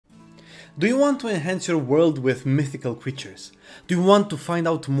Do you want to enhance your world with mythical creatures? Do you want to find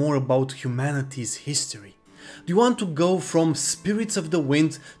out more about humanity's history? Do you want to go from spirits of the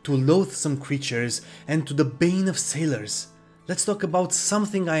wind to loathsome creatures and to the bane of sailors? Let's talk about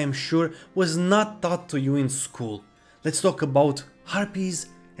something I am sure was not taught to you in school. Let's talk about Harpies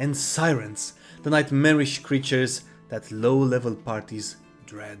and Sirens, the nightmarish creatures that low-level parties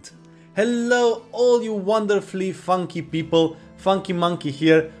dread. Hello all you wonderfully funky people, Funky Monkey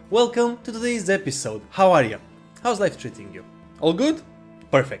here. Welcome to today's episode. How are you? How's life treating you? All good?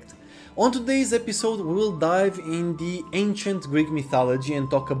 Perfect. On today's episode we will dive in the ancient Greek mythology and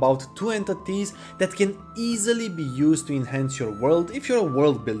talk about two entities that can easily be used to enhance your world if you're a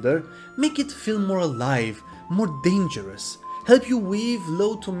world builder, make it feel more alive, more dangerous, help you weave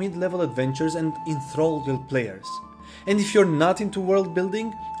low to mid-level adventures and enthrall your players. And if you're not into world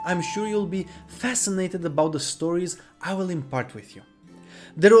building, I'm sure you'll be fascinated about the stories I will impart with you.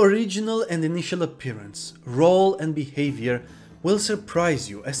 Their original and initial appearance, role and behavior will surprise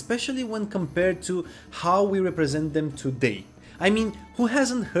you, especially when compared to how we represent them today. I mean, who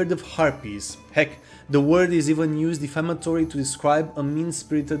hasn't heard of harpies? Heck, the word is even used defamatory to describe a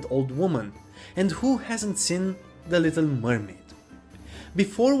mean-spirited old woman. And who hasn't seen The Little Mermaid?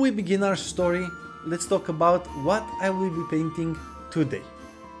 Before we begin our story, let's talk about what I will be painting today.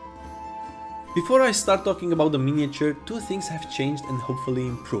 Before I start talking about the miniature, two things have changed and hopefully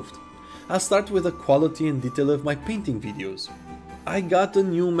improved. I'll start with the quality and detail of my painting videos. I got a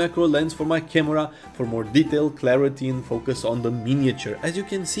new macro lens for my camera for more detail, clarity and focus on the miniature, as you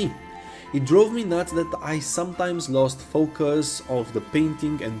can see. It drove me nuts that I sometimes lost focus of the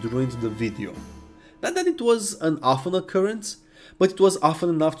painting and ruined the video. Not that it was an often occurrence, but it was often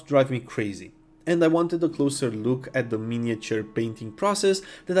enough to drive me crazy. And I wanted a closer look at the miniature painting process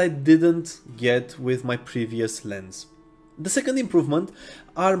that I didn't get with my previous lens. The second improvement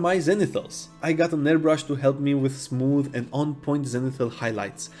are my zenithals. I got an airbrush to help me with smooth and on-point zenithal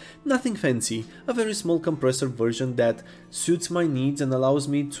highlights. Nothing fancy, a very small compressor version that suits my needs and allows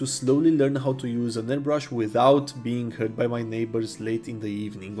me to slowly learn how to use an airbrush without being heard by my neighbors late in the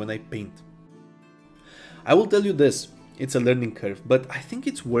evening when I paint. I will tell you this. It's a learning curve, but I think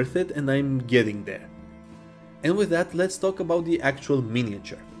it's worth it and I'm getting there. And with that, let's talk about the actual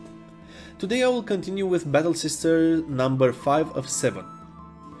miniature. Today I will continue with Battle Sister number 5 of 7.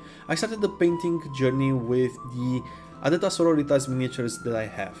 I started the painting journey with the Adetta Sororitas miniatures that I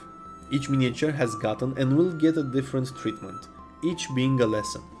have. Each miniature has gotten and will get a different treatment, each being a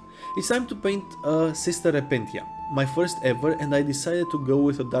lesson. It's time to paint a Sister Repentia, my first ever, and I decided to go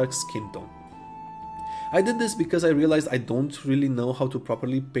with a dark skin tone. I did this because I realized I don't really know how to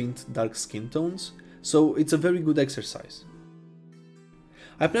properly paint dark skin tones, so it's a very good exercise.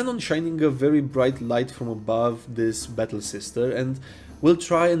 I plan on shining a very bright light from above this Battle Sister and will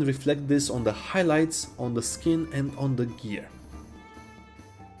try and reflect this on the highlights, on the skin and on the gear.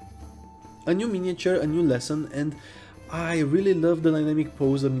 A new miniature, a new lesson, and I really love the dynamic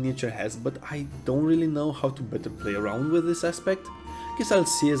pose the miniature has, but I don't really know how to better play around with this aspect. Guess I'll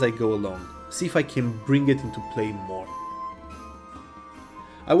see as I go along. See if I can bring it into play more.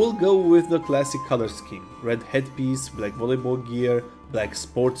 I will go with the classic color scheme, red headpiece, black volleyball gear, black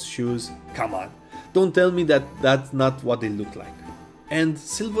sports shoes, come on, don't tell me that that's not what they look like. And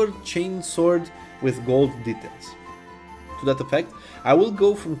silver chain sword with gold details. To that effect, I will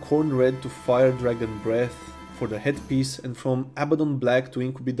go from corn red to fire dragon breath for the headpiece, and from Abaddon black to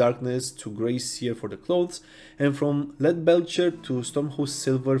Incubi darkness to grey seer for the clothes, and from lead belcher to stormhost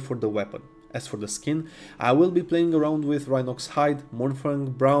silver for the weapon. As for the skin, I will be playing around with Rhinox hide,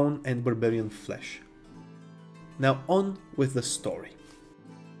 Mournfang brown and Barbarian flesh. Now on with the story.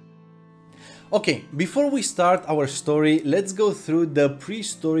 Okay, before we start our story, let's go through the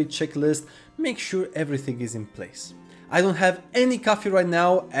pre-story checklist, make sure everything is in place. I don't have any coffee right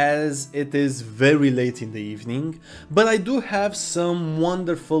now as it is very late in the evening, but I do have some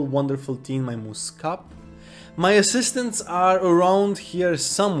wonderful tea in my mousse cup. My assistants are around here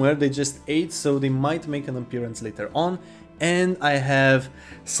somewhere, they just ate, so they might make an appearance later on, and I have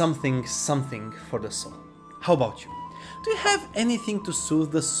something for the soul. How about you? Do you have anything to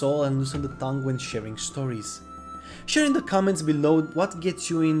soothe the soul and loosen the tongue when sharing stories? Share in the comments below what gets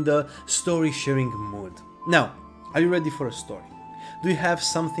you in the story sharing mood. Now, are you ready for a story? Do you have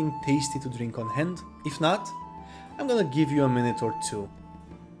something tasty to drink on hand? If not, I'm gonna give you a minute or two.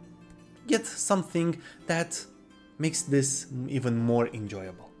 Get something that makes this even more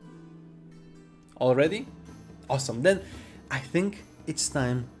enjoyable. All ready? Awesome, then I think it's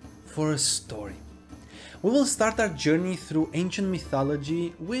time for a story. We will start our journey through ancient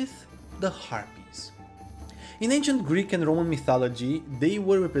mythology with the Harpies. In ancient Greek and Roman mythology, they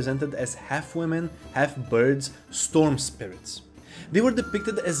were represented as half women, half birds, storm spirits. They were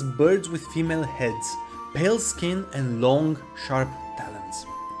depicted as birds with female heads, pale skin and long, sharp talons.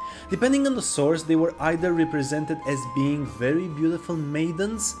 Depending on the source, they were either represented as being very beautiful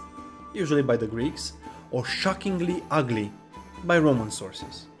maidens, usually by the Greeks, or shockingly ugly by Roman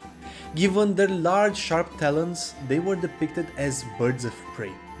sources. Given their large, sharp talons, they were depicted as birds of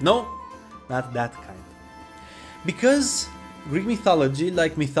prey. No, not that kind. Because Greek mythology,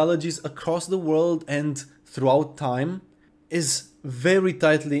 like mythologies across the world and throughout time, is very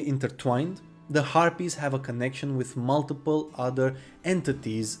tightly intertwined, the Harpies have a connection with multiple other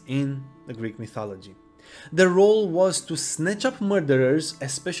entities in the Greek mythology. Their role was to snatch up murderers,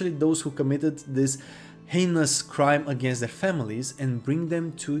 especially those who committed this heinous crime against their families, and bring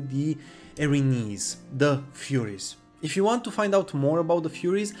them to the Erinyes, the Furies. If you want to find out more about the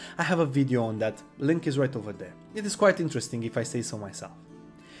Furies, I have a video on that, link is right over there. It is quite interesting if I say so myself.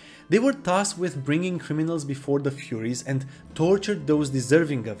 They were tasked with bringing criminals before the Furies and tortured those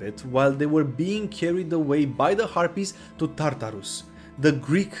deserving of it while they were being carried away by the Harpies to Tartarus, the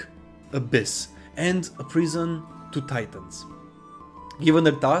Greek abyss, and a prison to Titans. Given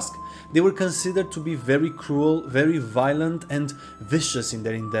their task, they were considered to be very cruel, very violent and vicious in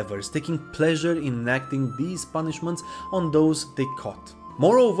their endeavors, taking pleasure in enacting these punishments on those they caught.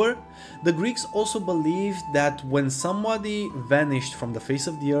 Moreover, the Greeks also believed that when somebody vanished from the face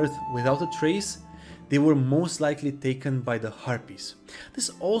of the earth without a trace, they were most likely taken by the Harpies.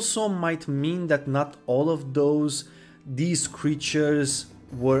 This also might mean that not all of these creatures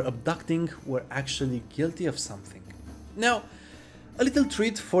were abducting were actually guilty of something. Now, a little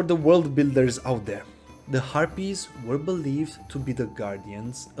treat for the world builders out there. The Harpies were believed to be the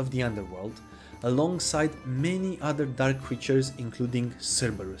guardians of the underworld, alongside many other dark creatures including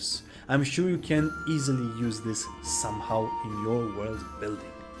Cerberus. I'm sure you can easily use this somehow in your world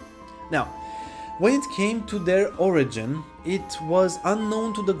building. Now, when it came to their origin, it was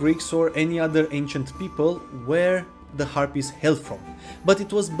unknown to the Greeks or any other ancient people where the Harpies hailed from, but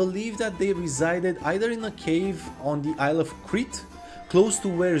it was believed that they resided either in a cave on the Isle of Crete, close to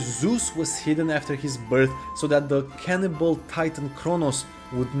where Zeus was hidden after his birth so that the cannibal titan Kronos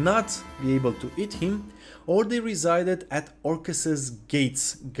would not be able to eat him, or they resided at Orcus's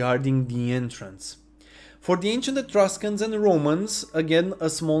gates guarding the entrance. For the ancient Etruscans and Romans, again a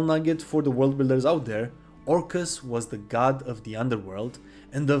small nugget for the world builders out there, Orcus was the god of the underworld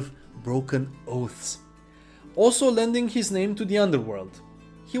and of broken oaths, also lending his name to the underworld.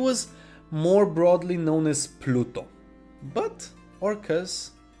 He was more broadly known as Pluto, but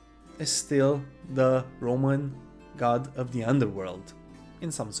Orcus is still the Roman god of the underworld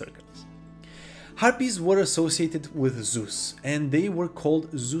in some circles. Harpies were associated with Zeus, and they were called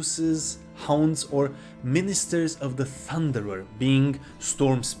Zeus's hounds or ministers of the thunderer, being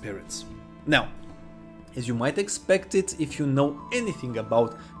storm spirits. Now, as you might expect it if you know anything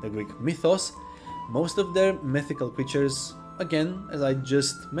about the Greek mythos, most of their mythical creatures, again as I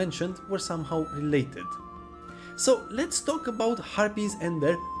just mentioned, were somehow related. So let's talk about Harpies and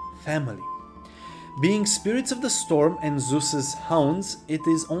their family. Being spirits of the storm and Zeus's hounds, it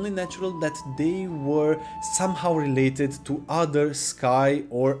is only natural that they were somehow related to other sky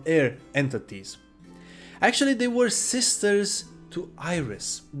or air entities. Actually, they were sisters to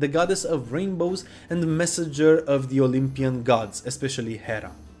Iris, the goddess of rainbows and messenger of the Olympian gods, especially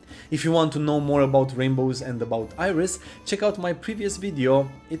Hera. If you want to know more about rainbows and about Iris, check out my previous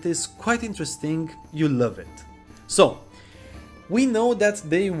video, it is quite interesting, you'll love it. So, we know that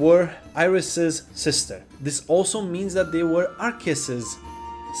they were Iris's sister. This also means that they were Arces's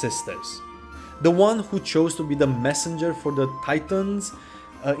sisters. The one who chose to be the messenger for the Titans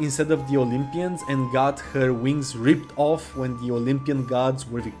instead of the Olympians and got her wings ripped off when the Olympian gods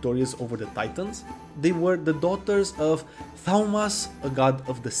were victorious over the Titans. They were the daughters of Thaumas, a god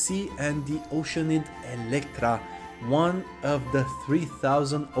of the sea, and the Oceanid Electra, one of the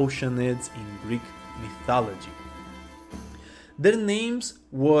 3,000 Oceanids in Greek mythology. Their names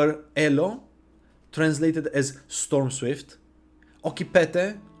were Elo, translated as Storm Swift,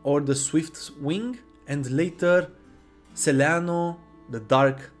 Okipete, or the Swift's Wing, and later Celeano, the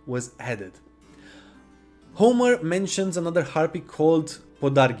Dark, was added. Homer mentions another harpy called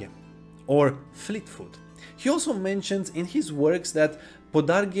Podarge, or Fleetfoot. He also mentions in his works that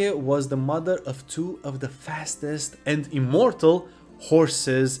Podarge was the mother of two of the fastest and immortal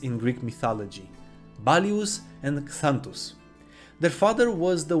horses in Greek mythology, Balius and Xanthus. Their father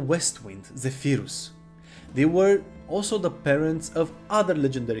was the West Wind, Zephyrus. They were also the parents of other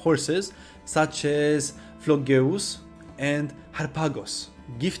legendary horses such as Phlogeus and Harpagos,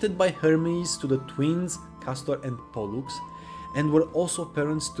 gifted by Hermes to the twins Castor and Pollux, and were also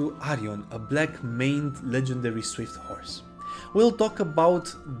parents to Arion, a black-maned legendary swift horse. We'll talk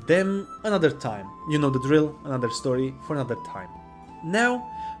about them another time. You know the drill, another story for another time. Now,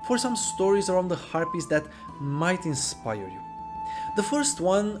 for some stories around the Harpies that might inspire you. The first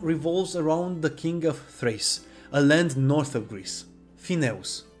one revolves around the king of Thrace, a land north of Greece,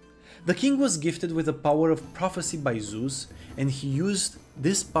 Phineus. The king was gifted with the power of prophecy by Zeus, and he used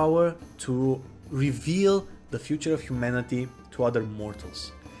this power to reveal the future of humanity to other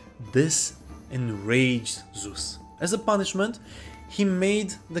mortals. This enraged Zeus. As a punishment, he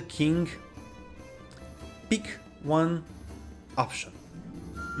made the king pick one option: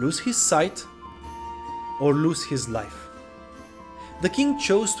 lose his sight or lose his life. The king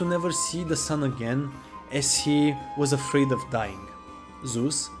chose to never see the sun again, as he was afraid of dying.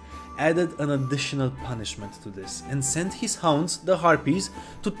 Zeus added an additional punishment to this and sent his hounds, the Harpies,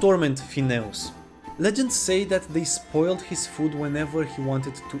 to torment Phineus. Legends say that they spoiled his food whenever he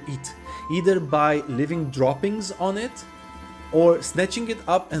wanted to eat, either by leaving droppings on it, or snatching it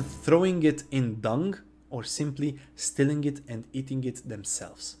up and throwing it in dung, or simply stealing it and eating it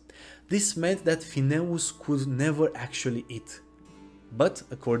themselves. This meant that Phineus could never actually eat, but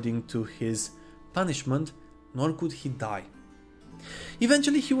according to his punishment, nor could he die.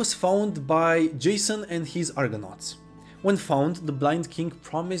 Eventually he was found by Jason and his Argonauts. When found, the blind king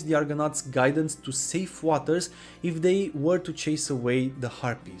promised the Argonauts guidance to safe waters if they were to chase away the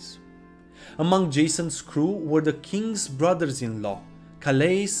Harpies. Among Jason's crew were the king's brothers-in-law,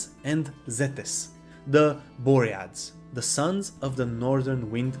 Calais and Zetes, the Boreads, the sons of the northern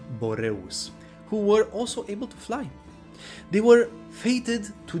wind Boreus, who were also able to fly. They were fated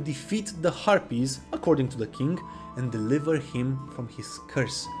to defeat the Harpies, according to the king, and deliver him from his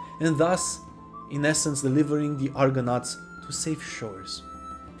curse, and thus, in essence, delivering the Argonauts to safe shores.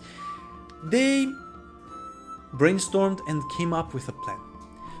 They brainstormed and came up with a plan.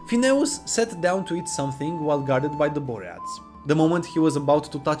 Phineus sat down to eat something while guarded by the Boreads. The moment he was about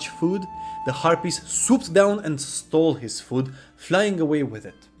to touch food, the Harpies swooped down and stole his food, flying away with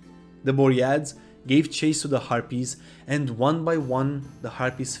it. The Boreads gave chase to the Harpies, and one by one the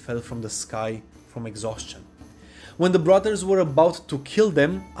Harpies fell from the sky from exhaustion. When the brothers were about to kill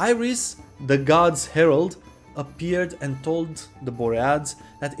them, Iris, the god's herald, appeared and told the Boreads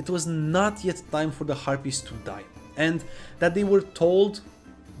that it was not yet time for the Harpies to die, and that they were told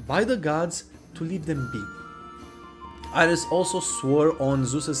by the gods to leave them be. Iris also swore on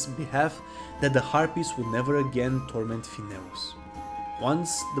Zeus's behalf that the Harpies would never again torment Phineus.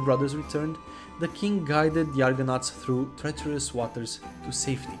 Once the brothers returned, the king guided the Argonauts through treacherous waters to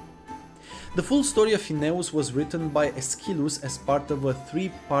safety. The full story of Phineus was written by Aeschylus as part of a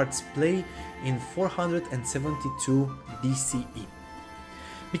 3-part play in 472 BCE.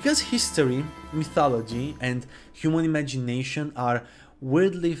 Because history, mythology, and human imagination are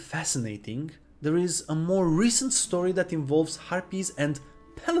weirdly fascinating, there is a more recent story that involves Harpies and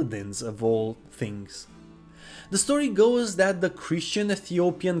paladins of all things. The story goes that the Christian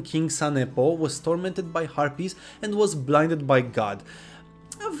Ethiopian king Sanepo was tormented by Harpies and was blinded by God.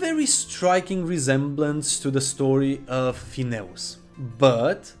 A very striking resemblance to the story of Phineus.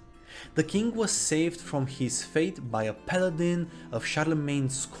 But the king was saved from his fate by a paladin of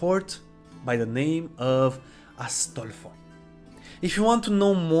Charlemagne's court by the name of Astolfo. If you want to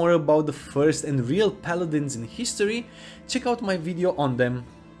know more about the first and real paladins in history, check out my video on them.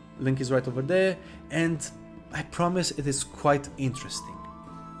 Link is right over there, and I promise it is quite interesting.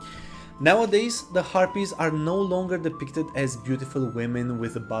 Nowadays, the Harpies are no longer depicted as beautiful women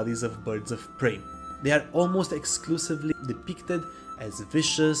with the bodies of birds of prey. They are almost exclusively depicted as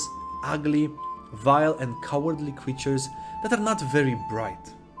vicious, ugly, vile and cowardly creatures that are not very bright.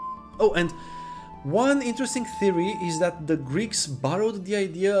 Oh, and one interesting theory is that the Greeks borrowed the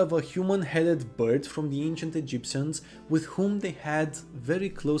idea of a human-headed bird from the ancient Egyptians, with whom they had very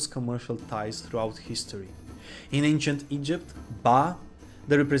close commercial ties throughout history. In ancient Egypt, Ba,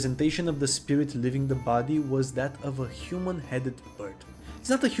 the representation of the spirit leaving the body, was that of a human-headed bird.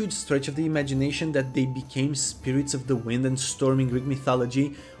 It's not a huge stretch of the imagination that they became spirits of the wind and storm in Greek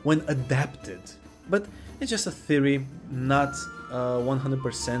mythology when adapted, but it's just a theory, not a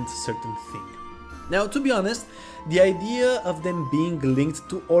 100% certain thing. Now, to be honest, the idea of them being linked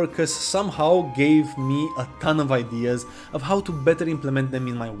to Orcus somehow gave me a ton of ideas of how to better implement them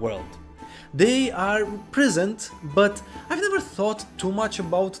in my world. They are present, but I've never thought too much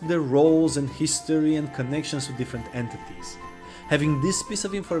about their roles and history and connections to different entities. Having this piece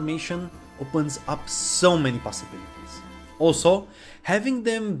of information opens up so many possibilities. Also, having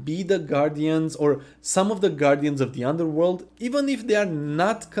them be the guardians or some of the guardians of the underworld, even if they are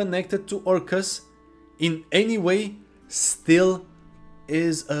not connected to Orcus, in any way still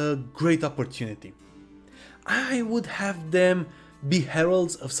is a great opportunity. I would have them be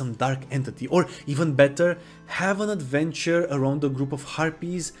heralds of some dark entity, or even better, have an adventure around a group of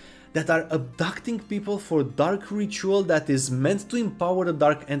harpies that are abducting people for dark ritual that is meant to empower the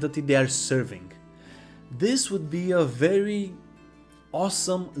dark entity they are serving. This would be a very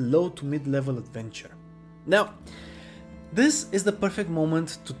awesome low to mid-level adventure. Now, this is the perfect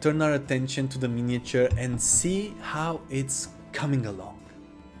moment to turn our attention to the miniature and see how it's coming along.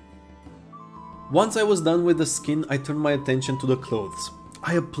 Once I was done with the skin, I turned my attention to the clothes.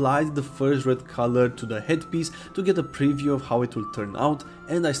 I applied the first red color to the headpiece to get a preview of how it will turn out,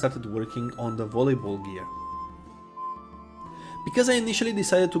 and I started working on the volleyball gear. Because I initially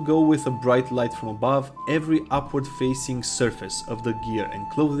decided to go with a bright light from above, every upward facing surface of the gear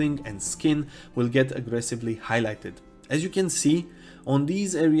and clothing and skin will get aggressively highlighted. As you can see, on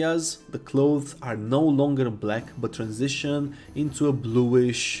these areas the clothes are no longer black but transition into a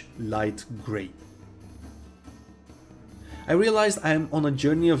bluish light grey. I realized I am on a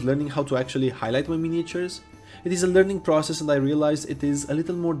journey of learning how to actually highlight my miniatures. It is a learning process, and I realized it is a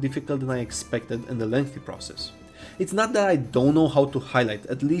little more difficult than I expected and a lengthy process. It's not that I don't know how to highlight,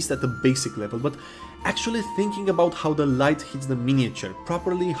 at least at the basic level, but actually thinking about how the light hits the miniature,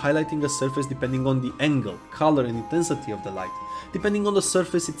 properly highlighting a surface depending on the angle, color and intensity of the light, depending on the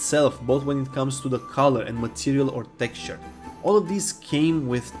surface itself, both when it comes to the color and material or texture. All of these came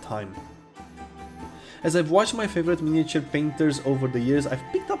with time. As I've watched my favorite miniature painters over the years, I've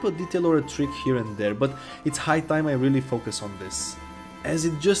picked up a detail or a trick here and there, but it's high time I really focus on this, as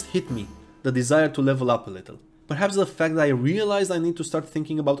it just hit me, the desire to level up a little. Perhaps the fact that I realized I need to start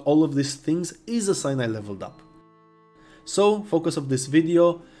thinking about all of these things is a sign I leveled up. So, focus of this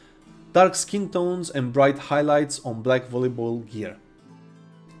video, dark skin tones and bright highlights on black volleyball gear.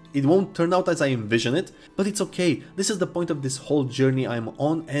 It won't turn out as I envision it, but it's okay. This is the point of this whole journey I'm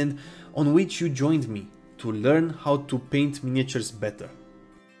on and on which you joined me to learn how to paint miniatures better.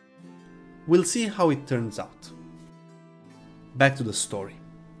 We'll see how it turns out. Back to the story.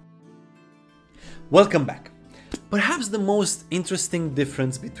 Welcome back. Perhaps the most interesting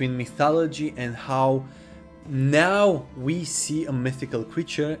difference between mythology and how now we see a mythical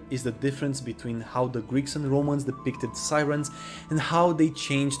creature is the difference between how the Greeks and Romans depicted sirens and how they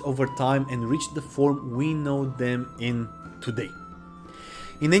changed over time and reached the form we know them in today.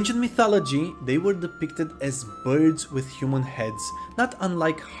 In ancient mythology, they were depicted as birds with human heads, not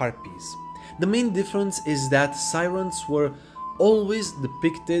unlike harpies. The main difference is that sirens were always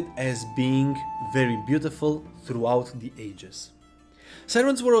depicted as being very beautiful throughout the ages.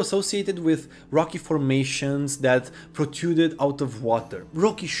 Sirens were associated with rocky formations that protruded out of water,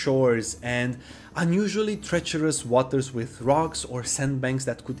 rocky shores, and unusually treacherous waters with rocks or sandbanks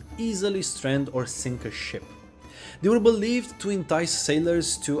that could easily strand or sink a ship. They were believed to entice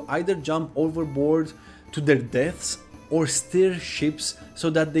sailors to either jump overboard to their deaths or steer ships so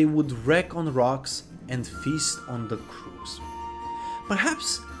that they would wreck on rocks and feast on the crews.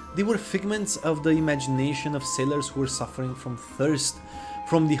 Perhaps they were figments of the imagination of sailors who were suffering from thirst,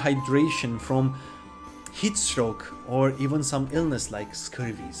 from dehydration, from heat stroke, or even some illness like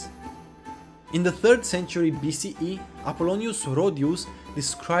scurvies. In the 3rd century BCE, Apollonius Rhodius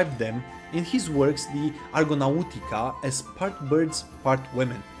described them in his works the Argonautica as part birds, part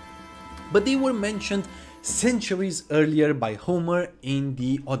women. But they were mentioned centuries earlier by Homer in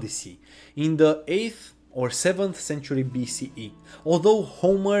the Odyssey, in the 8th or 7th century BCE, although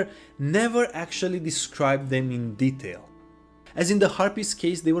Homer never actually described them in detail. As in the Harpies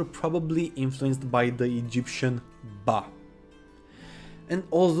case, they were probably influenced by the Egyptian Ba. And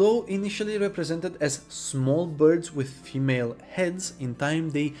although initially represented as small birds with female heads, in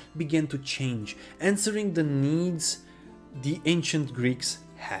time they began to change, answering the needs the ancient Greeks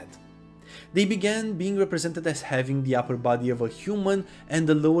had. They began being represented as having the upper body of a human and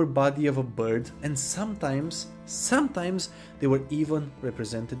the lower body of a bird, and sometimes they were even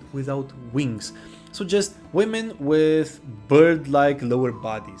represented without wings, so just women with bird-like lower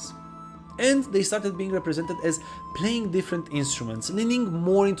bodies. And they started being represented as playing different instruments, leaning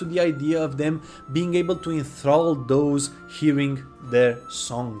more into the idea of them being able to enthrall those hearing their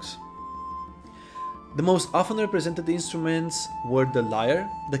songs. The most often represented instruments were the lyre,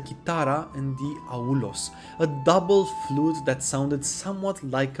 the kitara and the aulos, a double flute that sounded somewhat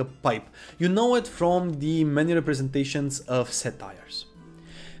like a pipe. You know it from the many representations of satires.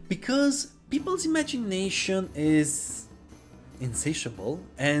 Because people's imagination is insatiable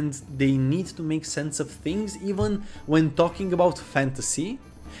and they need to make sense of things even when talking about fantasy,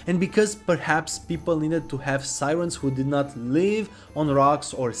 and because perhaps people needed to have sirens who did not live on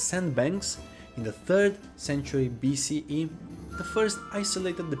rocks or sandbanks, In the 3rd century BCE, the first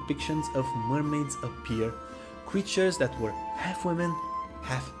isolated depictions of mermaids appear, creatures that were half women,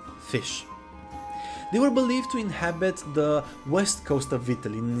 half fish. They were believed to inhabit the west coast of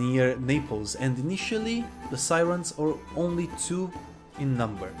Italy near Naples, and initially the sirens were only 2 in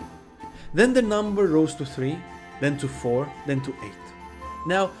number. Then the number rose to 3, then to 4, then to 8.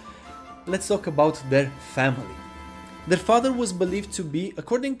 Now, let's talk about their family. Their father was believed to be,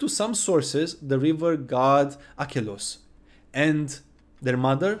 according to some sources, the river god Achelos, and their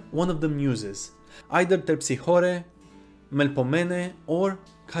mother, one of the muses, either Terpsichore, Melpomene, or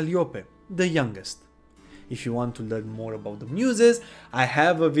Calliope, the youngest. If you want to learn more about the muses, I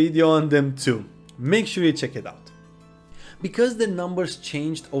have a video on them too. Make sure you check it out. Because their numbers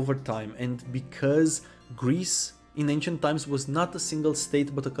changed over time, and because Greece in ancient times was not a single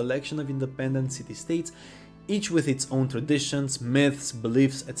state but a collection of independent city-states, each with its own traditions, myths,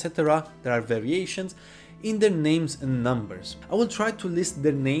 beliefs, etc., there are variations in their names and numbers. I will try to list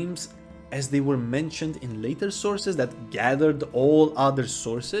their names as they were mentioned in later sources that gathered all other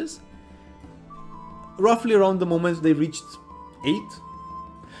sources, roughly around the moment they reached 8.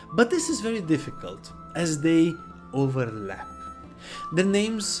 But this is very difficult as they overlap. Their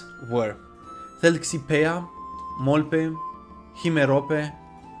names were Thelxipea, Molpe, Himerope,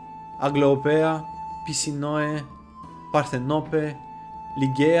 Aglaopea, Pisinoe, Parthenope,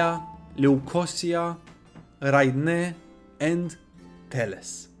 Ligea, Leucosia, Rhaidne, and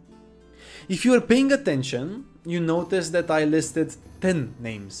Teles. If you are paying attention, you notice that I listed 10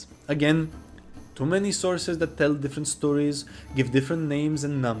 names. Again, too many sources that tell different stories, give different names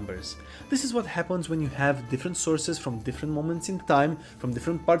and numbers. This is what happens when you have different sources from different moments in time, from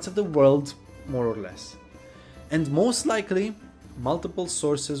different parts of the world, more or less. And most likely, multiple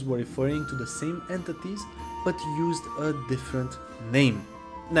sources were referring to the same entities, but used a different name.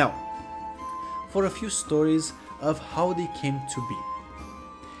 Now, for a few stories of how they came to be.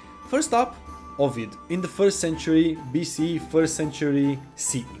 First up, Ovid, in the 1st century BC, 1st century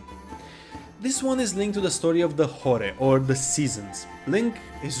CE. This one is linked to the story of the Hore, or the seasons. Link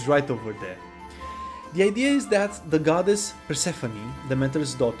is right over there. The idea is that the goddess Persephone,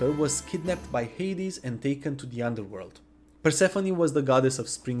 Demeter's daughter, was kidnapped by Hades and taken to the underworld. Persephone was the goddess of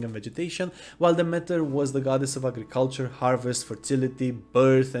spring and vegetation, while Demeter was the goddess of agriculture, harvest, fertility,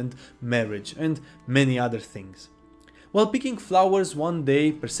 birth and marriage, and many other things. While picking flowers one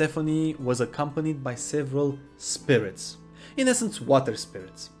day, Persephone was accompanied by several spirits, in essence water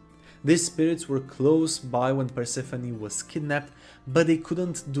spirits. These spirits were close by when Persephone was kidnapped, but they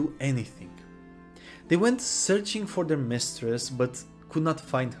couldn't do anything. They went searching for their mistress, but could not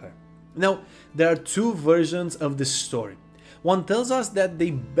find her. Now, there are 2 versions of this story. One tells us that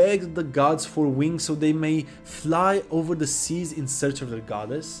they begged the gods for wings so they may fly over the seas in search of their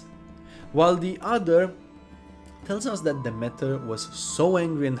goddess, while the other tells us that Demeter was so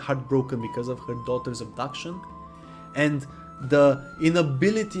angry and heartbroken because of her daughter's abduction and the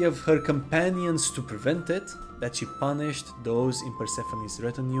inability of her companions to prevent it, that she punished those in Persephone's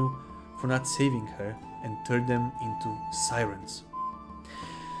retinue for not saving her and turned them into sirens.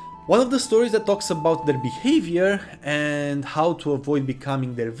 One of the stories that talks about their behavior and how to avoid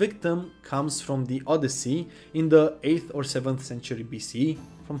becoming their victim comes from the Odyssey in the 8th or 7th century BCE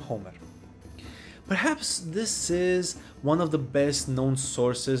from Homer. Perhaps this is one of the best known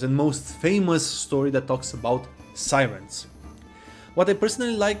sources and most famous story that talks about sirens. What I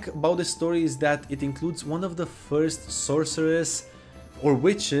personally like about this story is that it includes one of the first sorceress or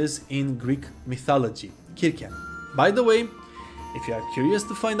witches in Greek mythology, Kirke. By the way, if you are curious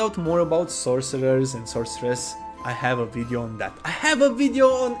to find out more about sorcerers and sorceress, I have a video on that. I have a video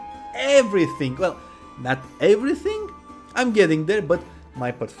on everything. Well, not everything, I'm getting there, but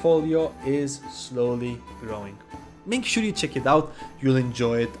my portfolio is slowly growing. Make sure you check it out, you'll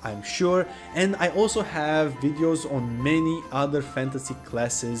enjoy it, I'm sure. And I also have videos on many other fantasy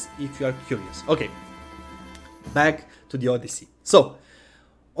classes if you are curious. Okay, back to the Odyssey. So,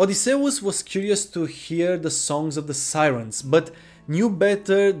 Odysseus was curious to hear the songs of the sirens, but knew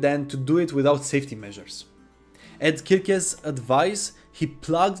better than to do it without safety measures. At Kirke's advice, he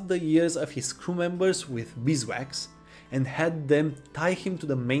plugged the ears of his crew members with beeswax and had them tie him to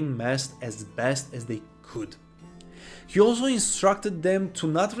the main mast as best as they could. He also instructed them to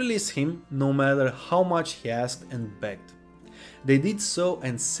not release him no matter how much he asked and begged. They did so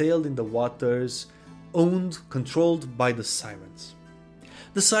and sailed in the waters controlled by the sirens.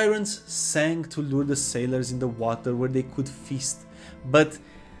 The sirens sang to lure the sailors in the water where they could feast, but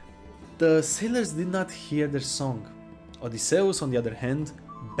the sailors did not hear their song. Odysseus, on the other hand,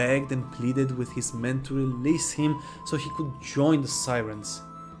 begged and pleaded with his men to release him so he could join the sirens.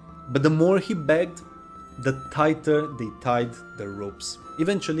 But the more he begged, the tighter they tied the ropes.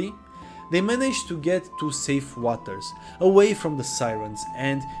 Eventually, they managed to get to safe waters, away from the sirens,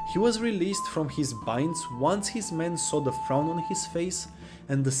 and he was released from his binds once his men saw the frown on his face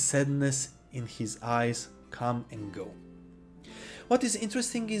and the sadness in his eyes come and go. What is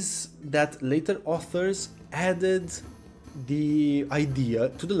interesting is that later authors added the idea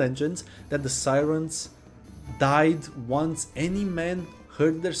to the legends that the sirens died once any man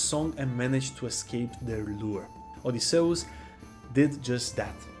heard their song and managed to escape their lure. Odysseus did just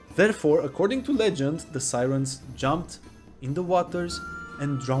that. Therefore, according to legend, the sirens jumped in the waters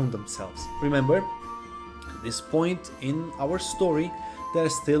and drowned themselves. Remember, at this point in our story, they are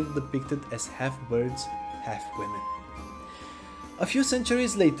still depicted as half birds, half women. A few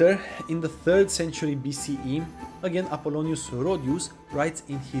centuries later, in the 3rd century BCE, again Apollonius Rhodius writes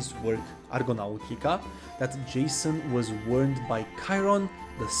in his work Argonautica that Jason was warned by Chiron,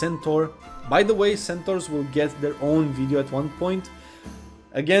 the centaur. By the way, centaurs will get their own video at one point.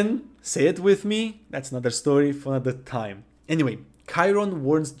 Again, say it with me, that's another story for another time. Anyway, Chiron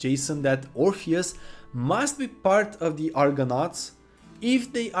warns Jason that Orpheus must be part of the Argonauts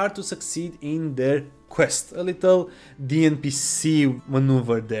if they are to succeed in their quest. A little DNPC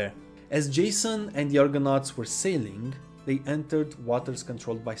maneuver there. As Jason and the Argonauts were sailing, they entered waters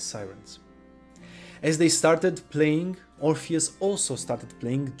controlled by sirens. As they started playing, Orpheus also started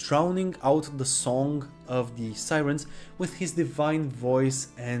playing, drowning out the song of the sirens with his divine voice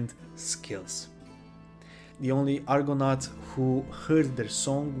and skills. The only Argonaut who heard their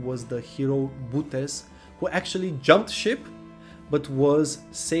song was the hero Butes, who actually jumped ship but was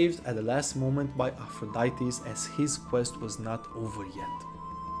saved at the last moment by Aphrodite as his quest was not over yet.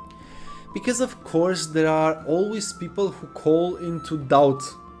 Because of course there are always people who call into doubt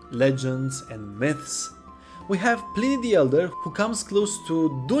legends and myths. We have Pliny the Elder, who comes close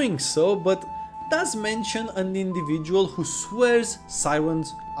to doing so, but does mention an individual who swears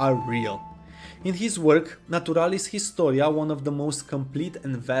sirens are real. In his work Naturalis Historia, one of the most complete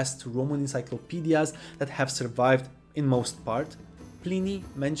and vast Roman encyclopedias that have survived in most part, Pliny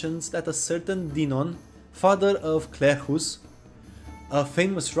mentions that a certain Dinon, father of Clerchus, a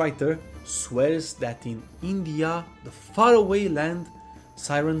famous writer, swears that in India, the faraway land,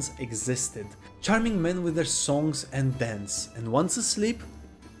 sirens existed, charming men with their songs and dance, and once asleep,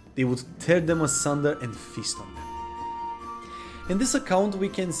 they would tear them asunder and feast on them. In this account we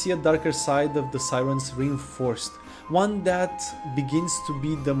can see a darker side of the sirens reinforced, one that begins to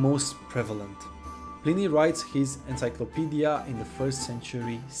be the most prevalent. Pliny writes his encyclopedia in the 1st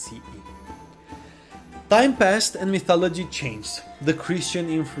century CE. Time passed and mythology changed. The Christian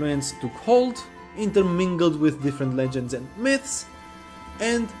influence took hold, intermingled with different legends and myths,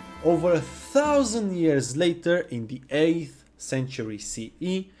 and over 1,000 years later, in the 8th century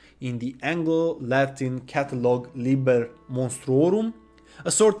CE, in the Anglo-Latin catalogue Liber Monstrorum,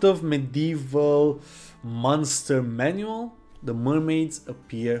 a sort of medieval monster manual, the mermaids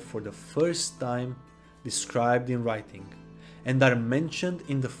appear for the first time described in writing, and are mentioned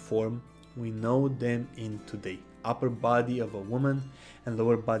in the form we know them in today: upper body of a woman and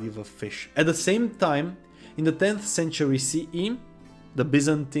lower body of a fish. At the same time, in the 10th century CE, the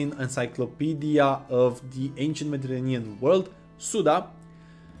Byzantine encyclopedia of the ancient Mediterranean world, Suda,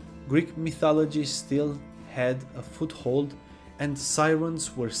 Greek mythology still had a foothold, and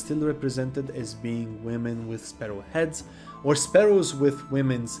sirens were still represented as being women with sparrow heads, or sparrows with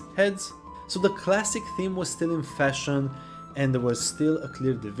women's heads. So the classic theme was still in fashion, and there was still a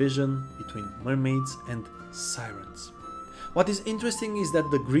clear division between mermaids and sirens. What is interesting is that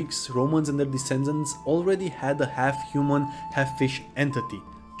the Greeks, Romans and their descendants already had a half-human, half-fish entity,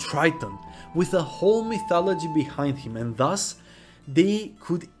 Triton, with a whole mythology behind him, and thus they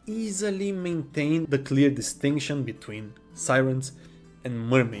could easily maintain the clear distinction between sirens and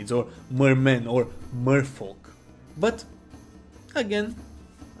mermaids, or mermen, or merfolk. But again,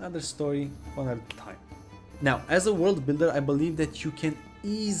 another story for another time. Now, as a world builder, I believe that you can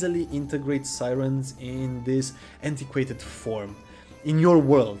easily integrate sirens in this antiquated form in your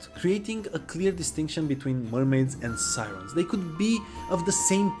world, creating a clear distinction between mermaids and sirens. They could be of the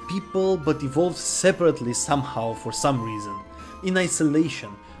same people but evolved separately somehow for some reason, in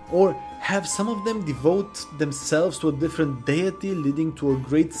isolation, or have some of them devote themselves to a different deity, leading to a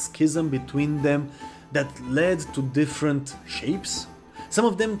great schism between them that led to different shapes. Some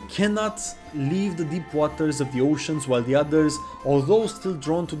of them cannot leave the deep waters of the oceans, while the others, although still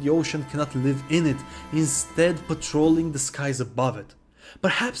drawn to the ocean, cannot live in it, instead patrolling the skies above it.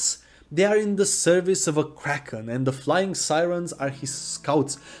 Perhaps they are in the service of a kraken, and the flying sirens are his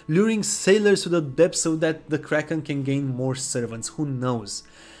scouts, luring sailors to the depths so that the kraken can gain more servants, who knows.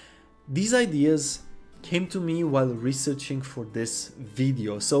 These ideas came to me while researching for this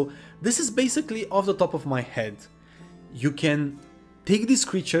video, so this is basically off the top of my head. You can take these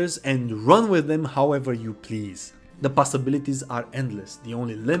creatures and run with them however you please. The possibilities are endless, the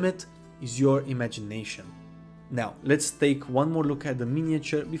only limit is your imagination. Now, let's take one more look at the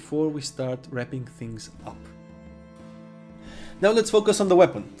miniature before we start wrapping things up. Now let's focus on the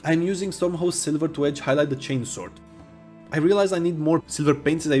weapon. I'm using Stormhost Silver to edge highlight the chainsword. I realize I need more silver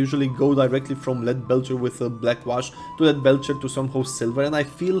paints as I usually go directly from Lead Belcher with a black wash to Lead Belcher to Stormhost Silver, and I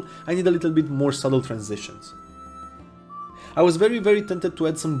feel I need a little bit more subtle transitions. I was very tempted to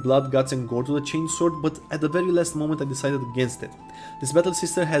add some blood, guts and gore to the chainsword, but at the very last moment I decided against it. This battle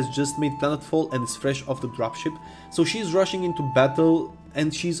sister has just made planetfall and is fresh off the dropship, so she is rushing into battle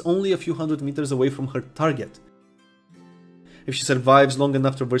and she's only a few hundred meters away from her target. If she survives long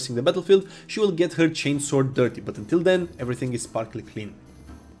enough traversing the battlefield, she will get her chainsword dirty, but until then, everything is sparkly clean.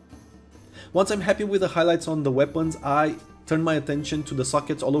 Once I'm happy with the highlights on the weapons, I turn my attention to the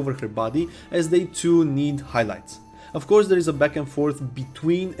sockets all over her body, as they too need highlights. Of course, there is a back and forth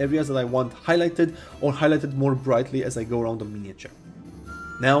between areas that I want highlighted or highlighted more brightly as I go around the miniature.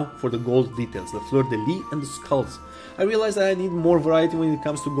 Now for the gold details, the fleur-de-lis and the skulls. I realize that I need more variety when it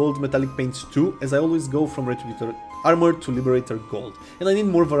comes to gold metallic paints too, as I always go from Retributor Armor to Liberator Gold, and I need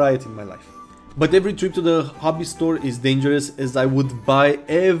more variety in my life. But every trip to the hobby store is dangerous, as I would buy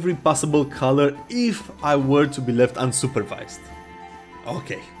every possible color if I were to be left unsupervised.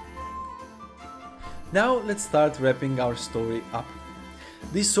 Okay. Now let's start wrapping our story up.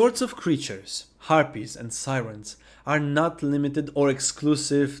 These sorts of creatures, Harpies and Sirens, are not limited or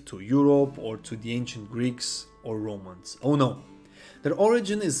exclusive to Europe or to the ancient Greeks or Romans. Oh no. Their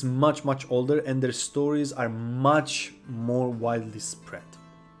origin is much older and their stories are much more widely spread.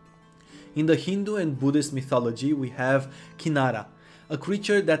 In the Hindu and Buddhist mythology we have Kinara, a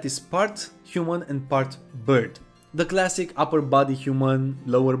creature that is part human and part bird. The classic upper body human,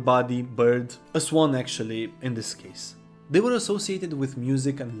 lower body bird, a swan actually in this case. They were associated with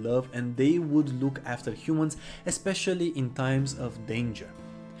music and love, and they would look after humans, especially in times of danger.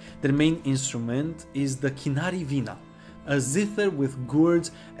 Their main instrument is the Kinari Vina, a zither with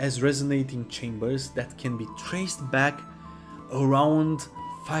gourds as resonating chambers that can be traced back around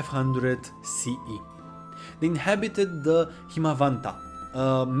 500 CE. They inhabited the Himavanta,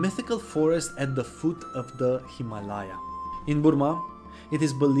 a mythical forest at the foot of the Himalaya. In Burma, it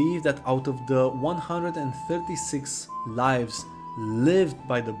is believed that out of the 136 lives lived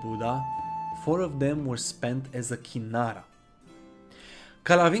by the Buddha, 4 of them were spent as a Kinara.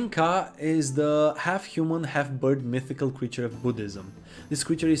 Kalavinka is the half-human, half-bird mythical creature of Buddhism. This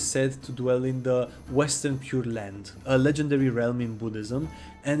creature is said to dwell in the Western Pure Land, a legendary realm in Buddhism,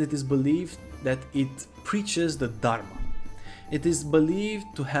 and it is believed that it preaches the Dharma. It is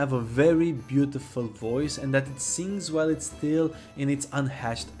believed to have a very beautiful voice and that it sings while it's still in its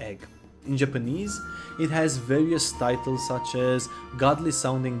unhatched egg. In Japanese, it has various titles such as godly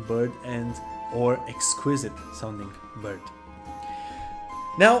sounding bird and or exquisite sounding bird.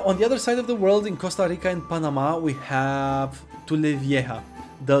 Now, on the other side of the world, in Costa Rica and Panama, we have Tulevieja,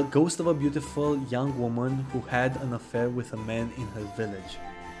 the ghost of a beautiful young woman who had an affair with a man in her village.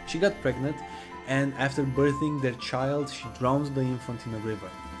 She got pregnant, and after birthing their child, she drowned the infant in a river.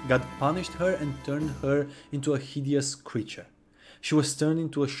 God punished her and turned her into a hideous creature. She was turned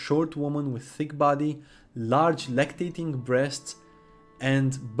into a short woman with thick body, large lactating breasts,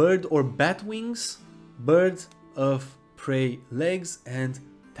 and bird or bat wings, bird of prey legs, and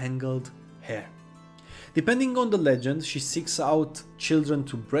tangled hair. Depending on the legend, she seeks out children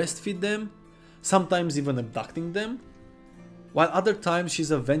to breastfeed them, sometimes even abducting them, while other times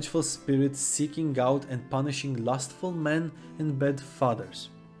she's a vengeful spirit seeking out and punishing lustful men and bad fathers.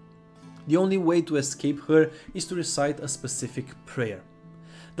 The only way to escape her is to recite a specific prayer.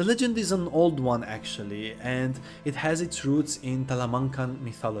 The legend is an old one actually, and it has its roots in Talamancan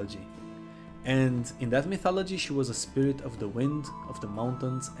mythology. And in that mythology she was a spirit of the wind, of the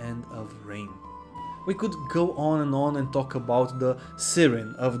mountains and of rain. We could go on and talk about the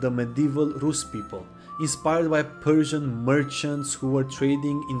Siren of the medieval Rus people, inspired by Persian merchants who were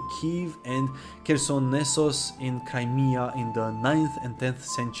trading in Kiev and Chersonesos in Crimea in the 9th and 10th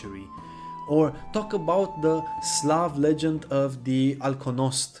century. Or talk about the Slav legend of the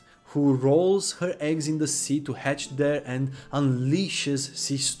Alkonost, who rolls her eggs in the sea to hatch there and unleashes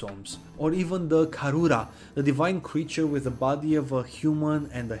sea storms. Or even the Karura, the divine creature with the body of a human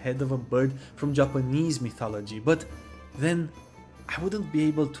and the head of a bird from Japanese mythology. But then I wouldn't be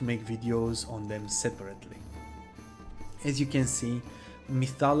able to make videos on them separately. As you can see,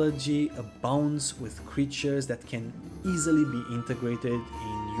 mythology abounds with creatures that can easily be integrated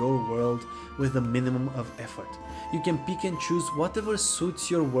in your world with a minimum of effort. You can pick and choose whatever suits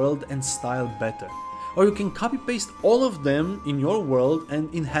your world and style better. Or you can copy paste all of them in your world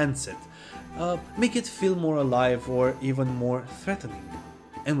and enhance it. Make it feel more alive or even more threatening.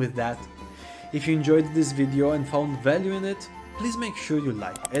 And with that, if you enjoyed this video and found value in it, please make sure you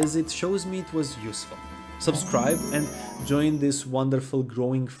like, as it shows me it was useful. Subscribe and join this wonderful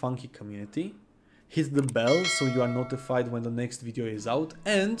growing funky community. Hit the bell so you are notified when the next video is out,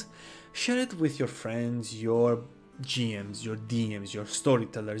 and share it with your friends, your GMs, your DMs, your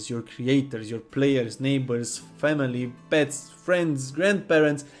storytellers, your creators, your players, neighbors, family, pets, friends,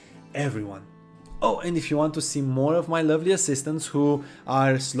 grandparents, everyone. Oh, and if you want to see more of my lovely assistants who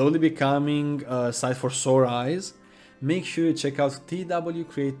are slowly becoming a sight for sore eyes, make sure you check out TW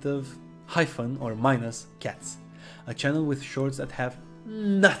Creative -cats, a channel with shorts that have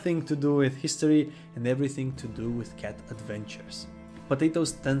nothing to do with history and everything to do with cat adventures.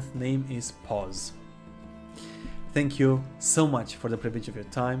 Potato's 10th name is Pause. Thank you so much for the privilege of your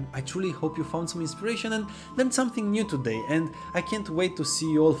time. I truly hope you found some inspiration and learned something new today, and I can't wait to see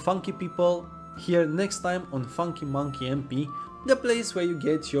you all funky people here next time on Funky Monkey MP, the place where you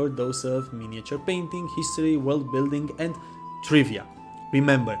get your dose of miniature painting, history, world building and trivia.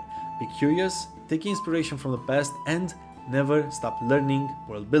 Remember, be curious, take inspiration from the past, and never stop learning,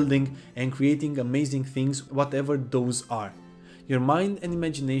 world building and creating amazing things, whatever those are. Your mind and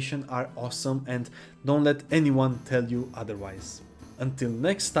imagination are awesome, and don't let anyone tell you otherwise. Until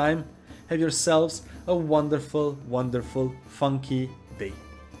next time, have yourselves a wonderful, wonderful, funky day.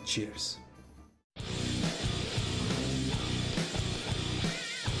 Cheers.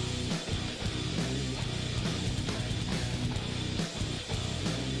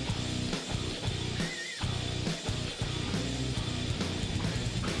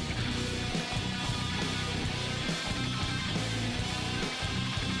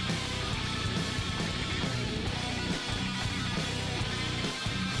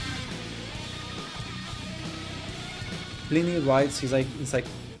 Pliny writes his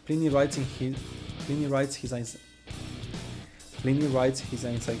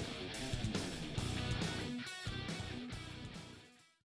encyclopedia.